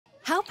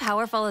How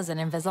powerful is an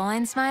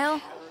Invisalign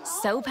smile?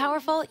 So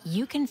powerful,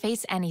 you can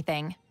face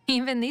anything,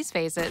 even these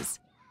faces.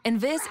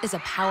 Invis is a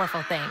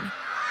powerful thing.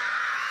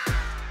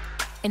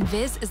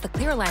 Invis is the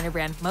clear aligner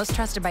brand most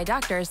trusted by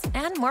doctors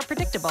and more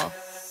predictable.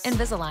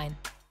 Invisalign.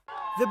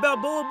 The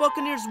Balboa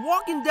Buccaneers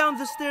walking down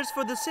the stairs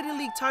for the City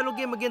League title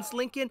game against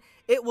Lincoln.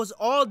 It was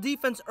all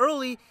defense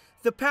early.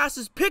 The pass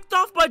is picked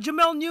off by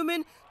JAMELLE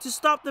NEWMAN to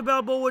stop the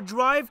Balboa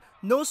drive.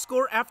 No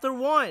score after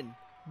 1.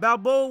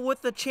 Balboa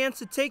with the chance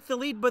to take the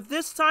lead, but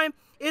this time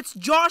it's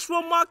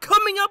Joshua Mott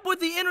coming up with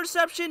the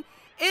interception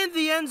in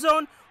the end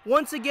zone.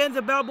 Once again,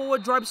 the Balboa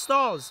drive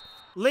stalls.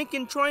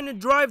 Lincoln trying to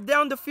drive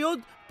down the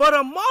field, but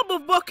a mob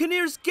of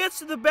Buccaneers gets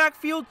to the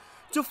backfield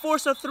to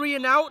force a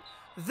 3-and-out.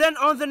 Then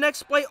on the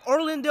next play,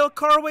 Orlindale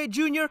CARRAWAY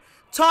Jr.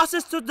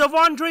 tosses to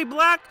Davondre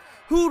Black,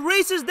 who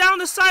races down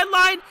the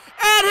sideline,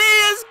 and he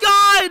is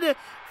gone!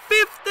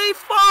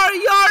 54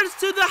 yards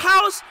to the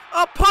house,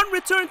 a punt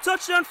return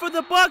touchdown for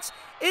the Bucks.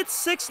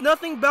 It's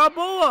 6-0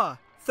 Balboa.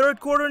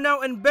 Third quarter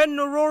now, and Ben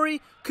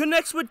NORORI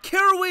connects with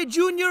CARRAWAY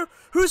Jr.,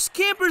 who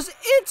scampers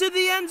into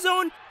the end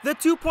zone. The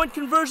 2-point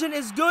conversion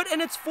is good, and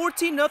it's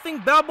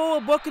 14-0 Balboa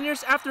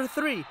Buccaneers after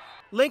 3.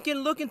 Lincoln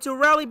looking to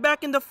rally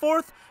back in the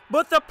fourth,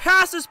 but the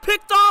pass is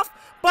picked off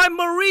by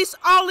Maurice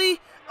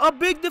Ali. A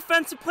big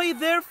defensive play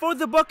there for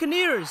the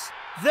Buccaneers.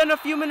 Then a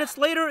few minutes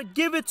later,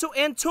 give it to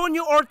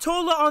Antonio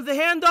Artola on the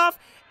handoff,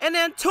 and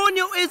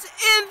Antonio is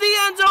in the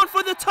end zone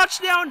for the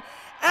touchdown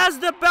as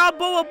the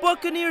Balboa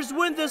Buccaneers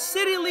win the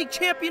City League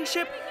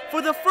Championship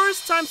for the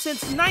first time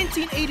since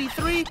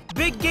 1983.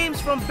 Big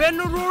games from Ben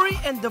NORORI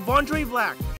and Davondre Black.